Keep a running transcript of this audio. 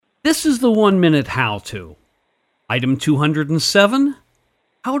This is the 1 Minute How-To. Item 207,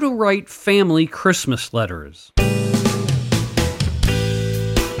 how to write family Christmas letters.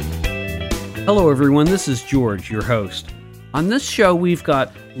 Hello everyone, this is George, your host. On this show we've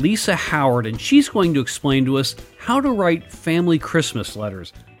got Lisa Howard, and she's going to explain to us how to write family Christmas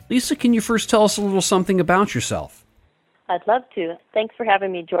letters. Lisa, can you first tell us a little something about yourself? I'd love to. Thanks for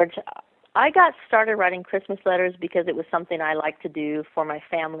having me, George. I got started writing Christmas letters because it was something I liked to do for my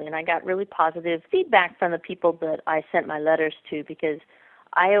family, and I got really positive feedback from the people that I sent my letters to because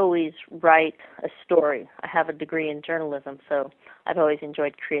I always write a story. I have a degree in journalism, so I've always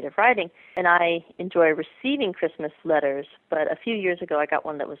enjoyed creative writing, and I enjoy receiving Christmas letters, but a few years ago I got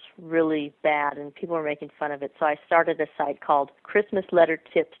one that was really bad, and people were making fun of it, so I started a site called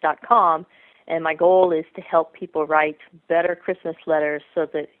ChristmasLetterTips.com, and my goal is to help people write better Christmas letters so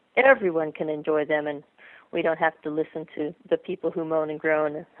that everyone can enjoy them, and we don't have to listen to the people who moan and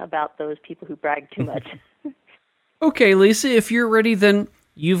groan about those people who brag too much. Okay, Lisa, if you're ready, then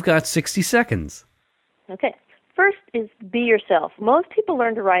you've got 60 seconds. Okay. First is be yourself. Most people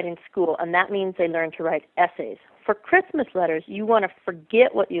learn to write in school, and that means they learn to write essays. For Christmas letters, you want to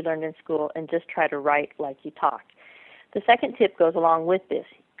forget what you learned in school and just try to write like you talk. The second tip goes along with this.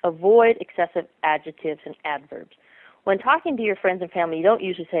 Avoid excessive adjectives and adverbs. When talking to your friends and family, you don't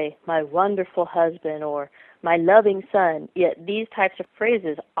usually say, my wonderful husband or my loving son, yet these types of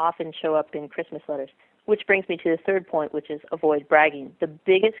phrases often show up in Christmas letters. Which brings me to the third point, which is avoid bragging. The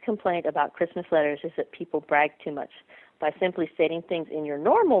biggest complaint about Christmas letters is that people brag too much. By simply stating things in your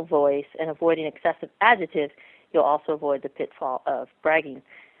normal voice and avoiding excessive adjectives, you'll also avoid the pitfall of bragging.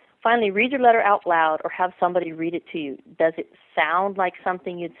 Finally, read your letter out loud or have somebody read it to you. Does it sound like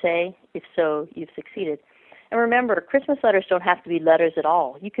something you'd say? If so, you've succeeded. And remember, Christmas letters don't have to be letters at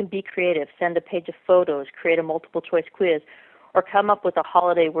all. You can be creative, send a page of photos, create a multiple-choice quiz, or come up with a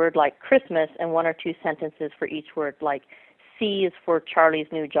holiday word like Christmas and one or two sentences for each word, like C is for Charlie's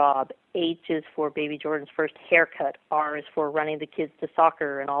new job, H is for baby Jordan's first haircut, R is for running the kids to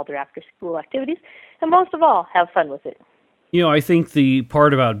soccer and all their after-school activities, and most of all, have fun with it. You know, I think the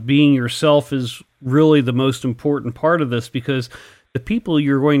part about being yourself is really the most important part of this because the people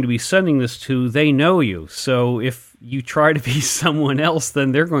you're going to be sending this to, they know you. So if you try to be someone else,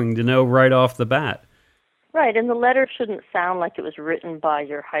 then they're going to know right off the bat. Right, and the letter shouldn't sound like it was written by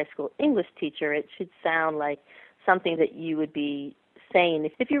your high school English teacher. It should sound like something that you would be saying.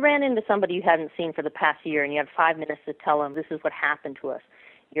 If you ran into somebody you hadn't seen for the past year and you had 5 minutes to tell them this is what happened to us,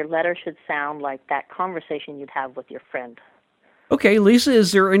 your letter should sound like that conversation you'd have with your friend. Okay, Lisa,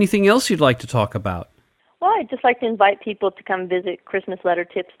 is there anything else you'd like to talk about? Well, I'd just like to invite people to come visit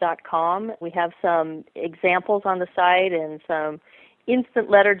ChristmasLetterTips.com. We have some examples on the site and some instant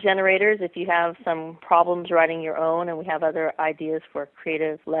letter generators if you have some problems writing your own, and we have other ideas for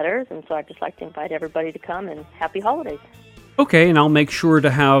creative letters. And so I'd just like to invite everybody to come, and happy holidays. Okay, and I'll make sure to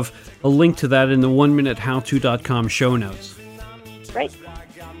have a link to that in the 1minutehowto.com show notes. Great.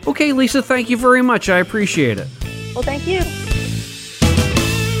 Okay, Lisa, thank you very much. I appreciate it. Well, thank you.